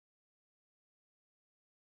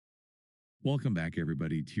Welcome back,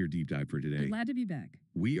 everybody, to your deep dive for today. Glad to be back.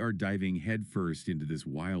 We are diving headfirst into this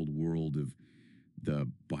wild world of the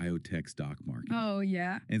biotech stock market. Oh,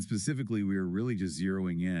 yeah. And specifically, we are really just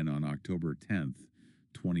zeroing in on October 10th,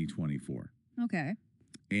 2024. Okay.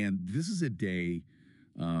 And this is a day,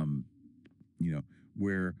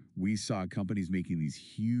 where we saw companies making these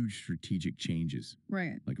huge strategic changes,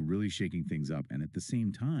 Right. like really shaking things up. And at the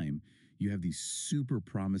same time, you have these super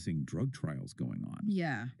promising drug trials going on.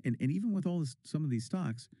 Yeah. And even with all this, some of these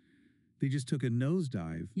stocks, they just took a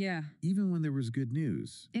nosedive, Yeah. even when there was good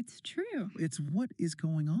news. It's true. It's what is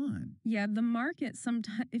going on? Yeah. The market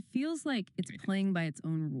sometimes, it feels like it's playing by its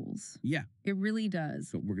own rules. Yeah. It really does.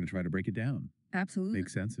 So we're going to try to break it down, Absolutely. make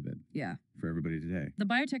sense of it Yeah. for everybody today. The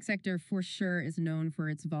biotech sector for sure is known for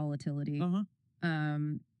its volatility. Uh-huh.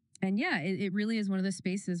 And yeah, it really is one of those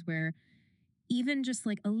spaces where even just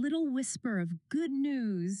like a little whisper of good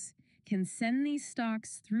news can send these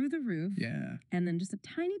stocks through the roof. Yeah. And then just a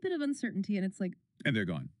tiny bit of uncertainty and it's like, And they're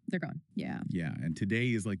gone. they're gone. Yeah. Yeah. And today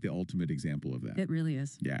is like the ultimate example of that. It really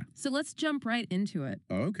is. Yeah. So let's jump right into it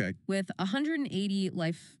Oh, okay. with 180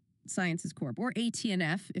 Life Sciences Corp, or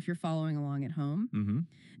ATNF if you're following along at home. Mm-hmm.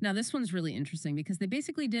 Now, this one's really interesting because they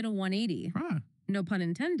basically did a 180, no pun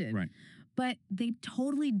intended. Right. But they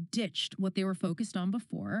totally ditched what they were focused on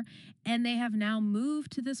before, and they have now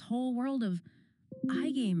moved to this whole world of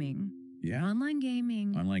iGaming, Yeah. online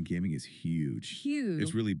gaming. Online gaming is huge. Huge.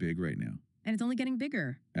 It's really big right now. And it's only getting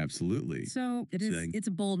bigger. Absolutely. So it's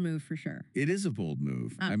a bold move for sure. It is a bold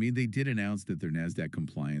move. I mean, they did announce that their NASDAQ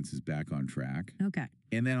compliance is back on track. Okay.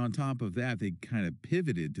 And then on top of that, they kind of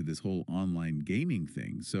pivoted to this whole online gaming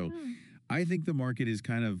thing. So I think the market is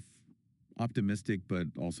kind of optimistic, but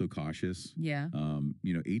also cautious. Yeah.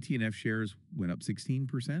 AT&F shares went up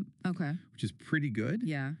 16%, Okay. which is pretty good.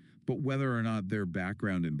 Yeah. But whether or not their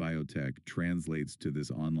background in biotech translates to this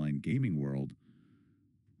online gaming world,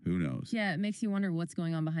 who knows? Yeah, it makes you wonder what's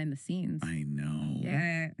going on behind the scenes. I know.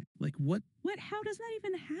 Yeah. Like what How does that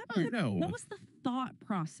even happen? I know. What was the thought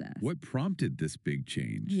process? What prompted this big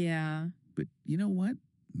change? Yeah. But you know what?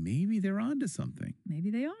 Maybe they're onto something. Maybe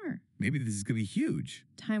they are. Maybe this is going to be huge.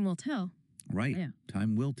 Time will tell. Right. Yeah.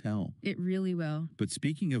 Time will tell. It really will. But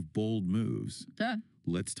speaking of bold moves, Duh.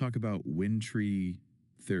 let's talk about Windtree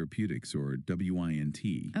Therapeutics, or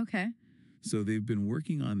WINT. Okay. So they've been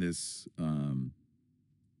working on this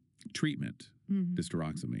treatment,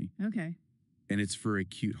 Disteroxime, Okay. and it's for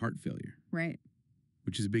acute heart failure, Right.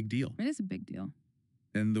 which is a big deal. It is a big deal.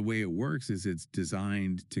 And the way it works is it's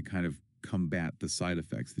designed to kind of combat the side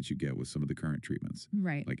effects that you get with some of the current treatments,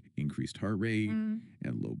 Right. like increased heart rate and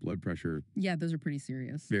low blood pressure. Yeah, those are pretty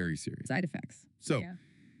serious. Very serious. Side effects. So,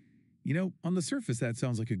 Yeah. on the surface, that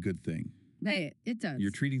sounds like a good thing. Hey, it does. You're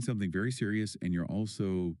treating something very serious, and you're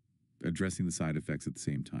also addressing the side effects at the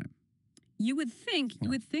same time. You would think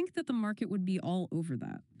that the market would be all over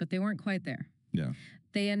that, but they weren't quite there. Yeah.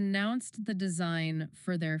 They announced the design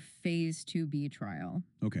for their phase 2B trial.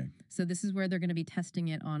 Okay. So this is where they're going to be testing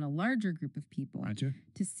it on a larger group of people Gotcha.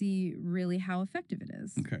 to see really how effective it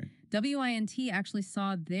is. Okay. WINT actually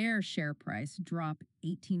saw their share price drop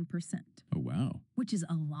 18%, Oh, wow. which is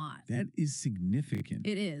a lot. That is significant.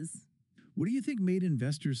 It is. What do you think made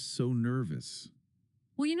investors so nervous?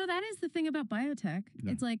 Well, that is the thing about biotech.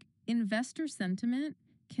 Yeah. It's like investor sentiment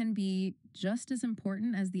can be just as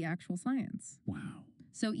important as the actual science. Wow.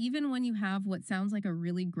 So even when you have what sounds like a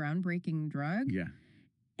really groundbreaking drug, Yeah.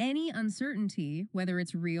 any uncertainty, whether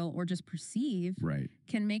it's real or just perceived, Right.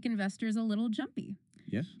 can make investors a little jumpy.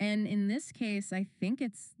 Yes. And in this case, I think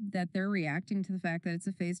it's that they're reacting to the fact that it's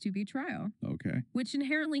a phase 2B trial, Okay. which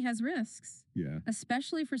inherently has risks, Yeah.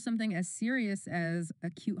 especially for something as serious as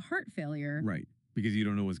acute heart failure. Right. Because you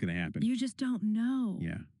don't know what's going to happen. You just don't know.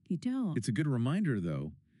 Yeah. You don't. It's a good reminder,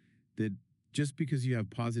 though, that just because you have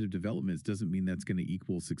positive developments doesn't mean that's going to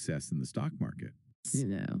equal success in the stock market.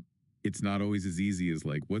 It's not always as easy as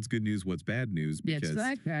like, what's good news, what's bad news, because It's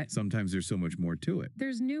like that. sometimes there's so much more to it.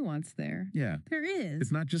 There's nuance there. Yeah. There is.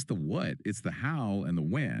 It's not just the what, it's the how and the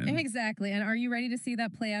when. Exactly. And are you ready to see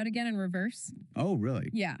that play out again in reverse? Oh, really?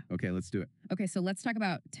 Yeah. Okay, let's do it. Okay, so let's talk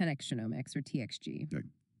about 10x Genomics, or TXG. Okay.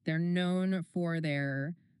 They're known for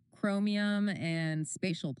their Chromium and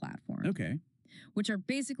spatial platform, Okay. which are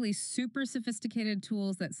basically super sophisticated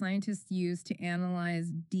tools that scientists use to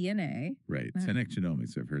analyze DNA. Right. 10x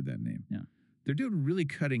Genomics, I've heard that name. Yeah. They're doing really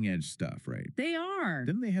cutting edge stuff, right? They are.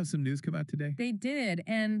 Didn't they have some news come out today? They did.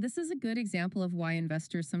 And this is a good example of why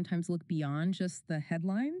investors sometimes look beyond just the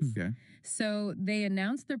headlines. Okay. So they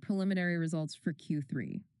announced their preliminary results for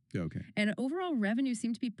Q3. Okay. And overall revenue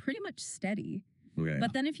seemed to be pretty much steady. Okay.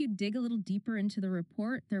 But then if you dig a little deeper into the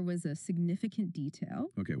report, there was a significant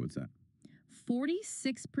detail. Okay, what's that?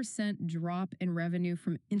 46% drop in revenue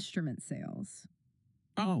from instrument sales.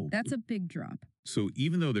 Oh. That's a big drop. So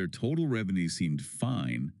even though their total revenue seemed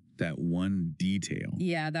fine, that one detail.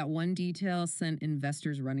 Yeah, that one detail sent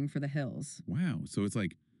investors running for the hills. Wow. So it's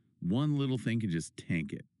like one little thing can just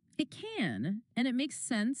tank it. It can, and it makes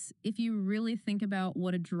sense if you really think about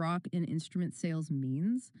what a drop in instrument sales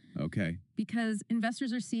means, Okay. because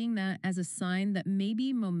investors are seeing that as a sign that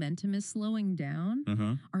maybe momentum is slowing down.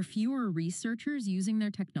 Uh-huh. Are fewer researchers using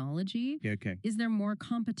their technology? Yeah, okay. Is there more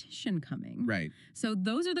competition coming? Right. So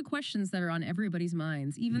those are the questions that are on everybody's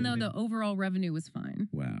minds, even though the overall revenue was fine.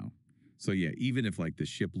 Wow. So yeah, even if like the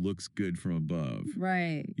ship looks good from above,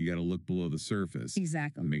 Right. you got to look below the surface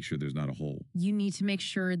Exactly. and make sure there's not a hole. You need to make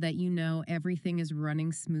sure that you know everything is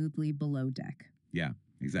running smoothly below deck. Yeah,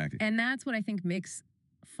 exactly. And that's what I think makes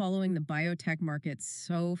following the biotech market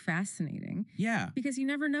so fascinating, Yeah. because you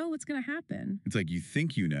never know what's going to happen. It's like you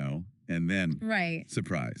think you know, and then Right.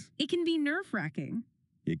 surprise. It can be nerve-wracking.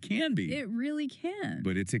 It can be, It really can.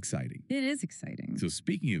 but it's exciting. It is exciting. So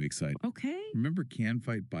speaking of exciting, Okay. remember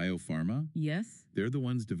Can-Fite Biopharma? Yes. They're the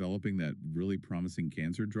ones developing that really promising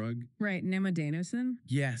cancer drug. Right. Namodanosin?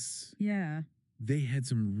 Yes. Yeah. They had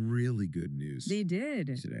some really good news They did.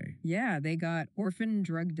 today. Yeah. They got orphan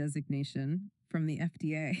drug designation from the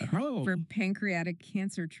FDA Oh. for pancreatic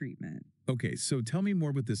cancer treatment. Okay, so tell me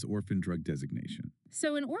more about this orphan drug designation.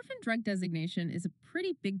 So an orphan drug designation is a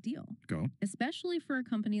pretty big deal, Go. especially for a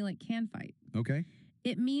company like Can-Fite. Okay.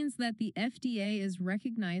 It means that the FDA is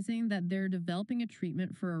recognizing that they're developing a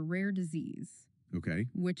treatment for a rare disease, Okay.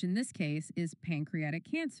 which in this case is pancreatic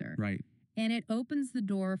cancer. Right. And it opens the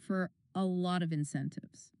door for a lot of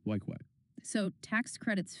incentives. Like what? So tax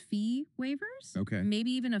credits, fee waivers, Okay. maybe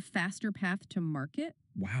even a faster path to market.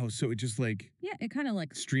 Wow, so it just like Yeah, it kind of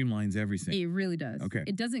like streamlines everything. it really does. Okay.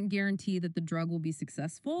 It doesn't guarantee that the drug will be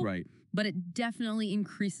successful, Right. but it definitely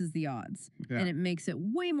increases the odds, Yeah. and it makes it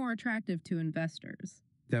way more attractive to investors.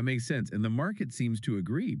 That makes sense. And the market seems to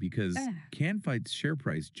agree because Ah. Can-Fite's share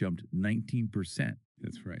price jumped 19%.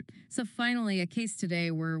 That's right. So finally, a case today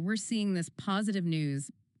where we're seeing this positive news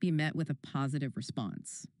be met with a positive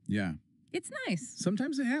response. Yeah. It's nice.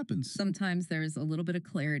 Sometimes it happens. Sometimes there's a little bit of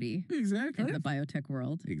clarity Exactly. in the biotech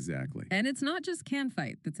world. Exactly. And it's not just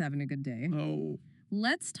Can-Fite that's having a good day. Oh.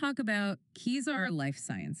 Let's talk about Kezar Life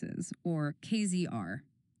Sciences, or KZR.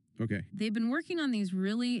 Okay. They've been working on these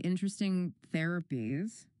really interesting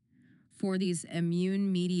therapies for these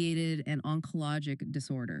immune-mediated and oncologic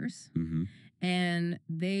disorders. Mm-hmm. And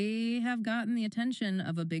they have gotten the attention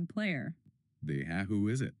of a big player. Who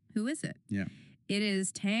is it? Who is it? Yeah. It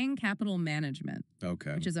is Tang Capital Management,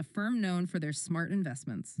 Okay. which is a firm known for their smart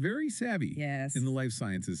investments. Very savvy. Yes. In the life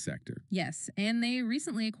sciences sector. Yes. And they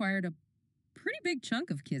recently acquired a pretty big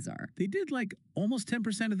chunk of Kezar. They did like almost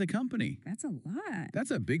 10% of the company. That's a lot.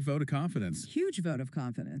 That's a big vote of confidence. Huge vote of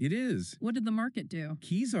confidence. It is. What did the market do?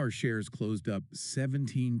 Kezar shares closed up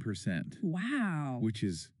 17%, Wow. which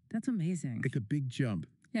is That's amazing. like a big jump.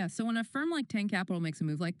 Yeah. So when a firm like Tang Capital makes a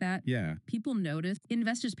move like that, Yeah, people notice,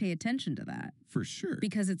 investors pay attention to that for sure.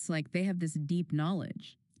 because it's like they have this deep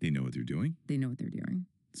knowledge. They know what they're doing. They know what they're doing.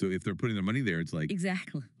 So if they're putting their money there, it's like,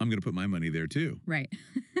 Exactly. I'm going to put my money there too. Right.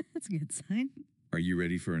 That's a good sign. Are you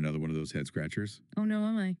ready for another one of those head scratchers? Oh, no,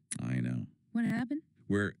 am I? I know. What happened?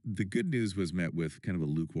 Where the good news was met with kind of a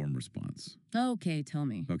lukewarm response. Okay, tell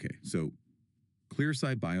me. Okay, so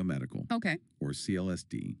Clearside Biomedical, Okay. or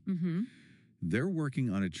CLSD, Mm-hmm. they're working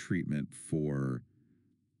on a treatment for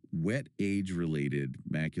wet age-related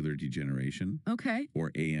macular degeneration, Okay.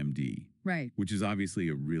 or AMD, Right. which is obviously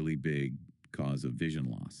a really big cause of vision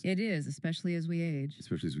loss, It is, especially as we age.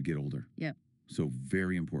 especially as we get older. Yep. So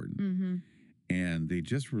very important. Mm-hmm. And they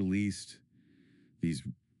just released these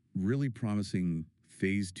really promising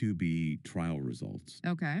phase 2B trial results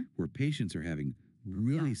Okay. where patients are having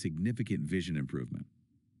really significant vision improvement.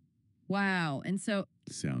 Wow. And so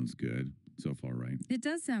Sounds good so far, right? it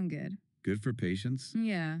does sound good. Good for patients,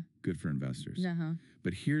 Yeah. good for investors. Uh-huh.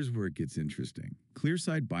 But here's where it gets interesting.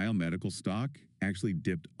 Clearside Biomedical stock actually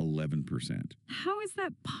dipped 11%. How is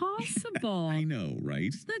that possible? I know,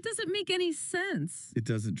 right? That doesn't make any sense. It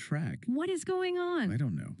doesn't track. What is going on? I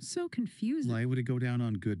don't know. So confusing. Why would it go down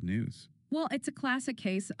on good news? Well, it's a classic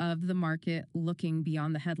case of the market looking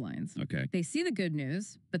beyond the headlines. Okay, They see the good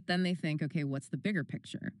news, but then they think, okay, what's the bigger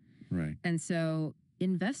picture? right. And so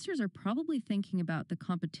investors are probably thinking about the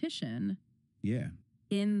competition Yeah,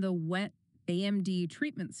 in the wet AMD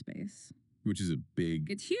treatment space. which is a big,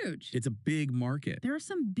 It's huge. it's a big market. There are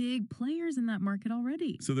some big players in that market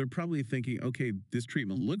already. So they're probably thinking, okay, this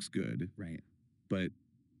treatment looks good, Right. but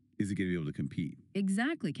is it going to be able to compete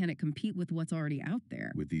Exactly. Can it compete with what's already out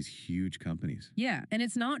there? with these huge companies? Yeah. And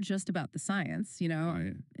it's not just about the science. You know,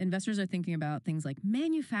 Right. investors are thinking about things like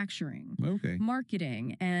manufacturing, Okay.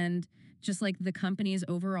 marketing, and just like the company's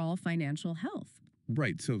overall financial health.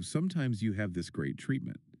 Right. So sometimes you have this great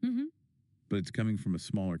treatment, Mm-hmm. but it's coming from a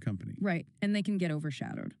smaller company. Right. And they can get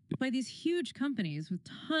overshadowed by these huge companies with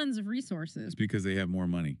tons of resources, It's because they have more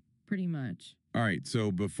money. pretty much. All right.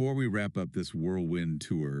 So before we wrap up this whirlwind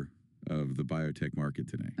tour of the biotech market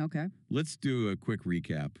today, Okay. let's do a quick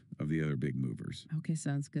recap of the other big movers. Okay.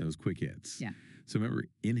 Sounds good. Those quick hits. Yeah. So remember,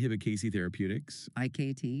 Inhibikase Therapeutics,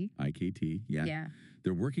 IKT. IKT. Yeah. Yeah.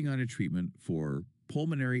 They're working on a treatment for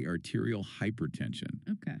pulmonary arterial hypertension,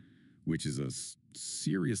 Okay. which is a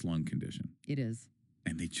serious lung condition. It is.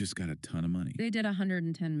 And they just got a ton of money. They did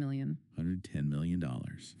 $110 million $110 million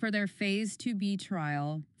for their phase 2B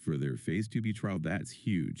trial. for their phase 2B trial. That's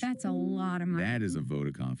huge. That's a lot of money. That is a vote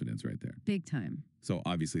of confidence right there. Big time. So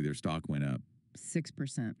obviously their stock went up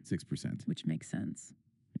 6%, 6%. which makes sense.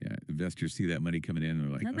 Yeah, investors see that money coming in and they're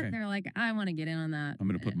like, okay, They're like, I want to get in on that. I'm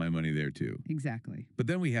going to put my money there too. Exactly. But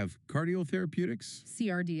then we have Cardio Therapeutics,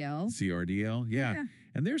 CRDL. CRDL. Yeah.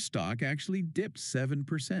 And their stock actually dipped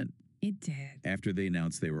 7% It did. after they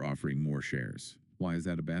announced they were offering more shares. Why is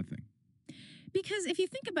that a bad thing? Because if you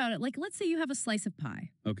think about it, like let's say you have a slice of pie,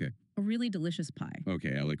 Okay. a really delicious pie,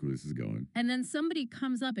 Okay. I like where this is going. and then somebody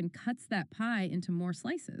comes up and cuts that pie into more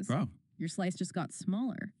slices. Wow. Your slice just got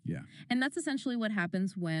smaller. Yeah. And that's essentially what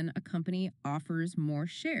happens when a company offers more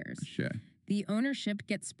shares. Share. The ownership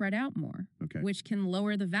gets spread out more, Okay. which can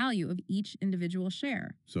lower the value of each individual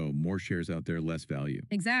share. So more shares out there, less value.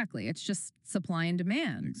 Exactly. It's just supply and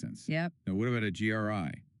demand. Makes sense. Yep. Now, what about a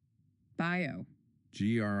GRI? Bio.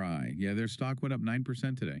 GRI. Yeah, their stock went up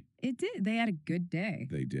 9% today. It did. They had a good day.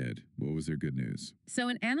 They did. What was their good news? So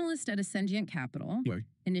an analyst at Ascendiant Capital Okay.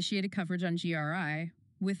 initiated coverage on GRI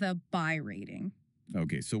with a buy rating.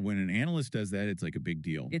 Okay, so when an analyst does that, it's like a big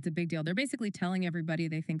deal. It's a big deal. They're basically telling everybody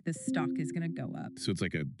they think this stock is going to go up. So it's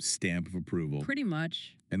like a stamp of approval. Pretty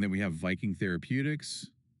much. And then we have Viking Therapeutics,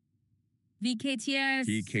 VKTS.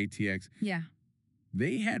 VKTX. Yeah,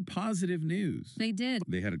 They had positive news. they did.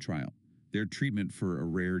 They had a trial. Their treatment for a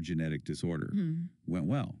rare genetic disorder went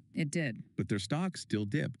well, It did. but their stock still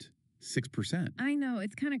dipped 6%. I know.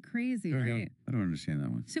 It's kind of crazy, right? I don't understand that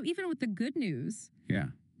one. So even with the good news, Yeah.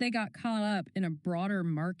 they got caught up in a broader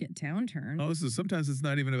market downturn. Oh, so sometimes it's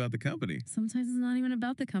not even about the company. Sometimes it's not even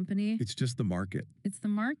about the company. It's just the market. It's the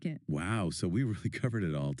market. Wow. So we really covered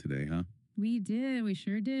it all today, huh? We did. We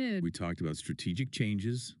sure did. We talked about strategic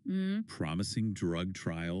changes, promising drug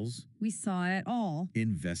trials, We saw it all.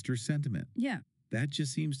 investor sentiment. Yeah. That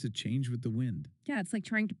just seems to change with the wind. Yeah. It's like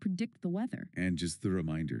trying to predict the weather. And just the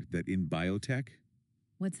reminder that in biotech,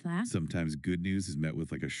 What's that? sometimes good news is met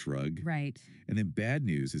with like a shrug. Right. And then bad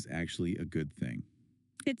news is actually a good thing.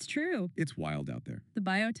 It's true. It's wild out there. The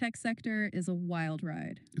biotech sector is a wild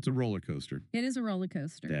ride. It's a roller coaster. It is a roller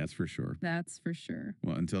coaster. That's for sure. That's for sure.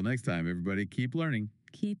 Well, until next time, everybody, keep learning,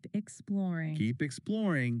 Keep exploring. keep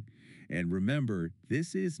exploring. And remember,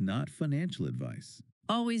 this is not financial advice.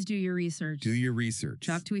 Always do your research. Do your research.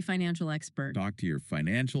 Talk to a financial expert. Talk to your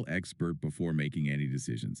financial expert before making any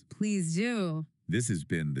decisions. Please do. This has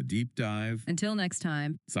been The Deep Dive, Until next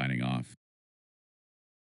time. signing off.